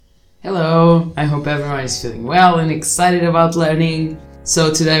Hello, I hope everyone is feeling well and excited about learning.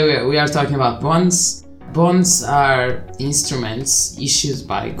 So today we are talking about bonds. Bonds are instruments issued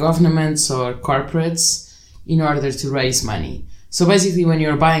by governments or corporates in order to raise money. So basically when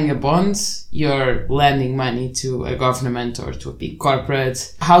you're buying a bond, you're lending money to a government or to a big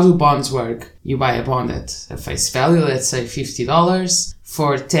corporate. How do bonds work? You buy a bond at a face value, let's say $50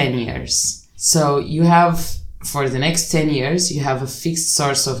 for 10 years. So you have, for the next 10 years, you have a fixed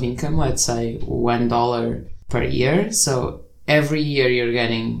source of income, let's say $1 per year. So every year you're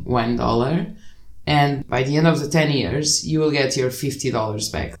getting $1. And by the end of the 10 years, you will get your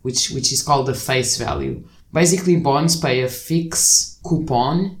 $50 back, which is called the face value. Basically, bonds pay a fixed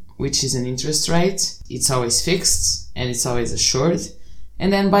coupon, which is an interest rate. It's always fixed and it's always assured.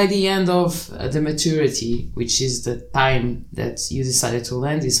 And then by the end of the maturity, which is the time that you decided to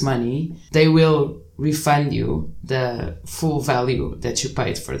lend this money, they will refund you the full value that you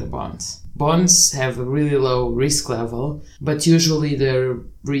paid for the bond. Bonds have a really low risk level, but usually the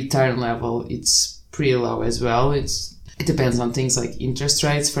return level, it's pretty low as well. It depends on things like interest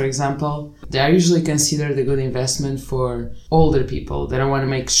rates, for example. They are usually considered a good investment for older people that want to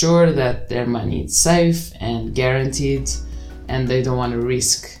make sure that their money is safe and guaranteed, and they don't want to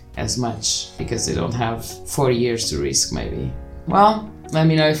risk as much because they don't have 4 years to risk maybe. Well, let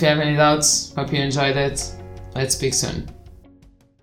me know if you have any doubts. Hope you enjoyed it. Let's speak soon.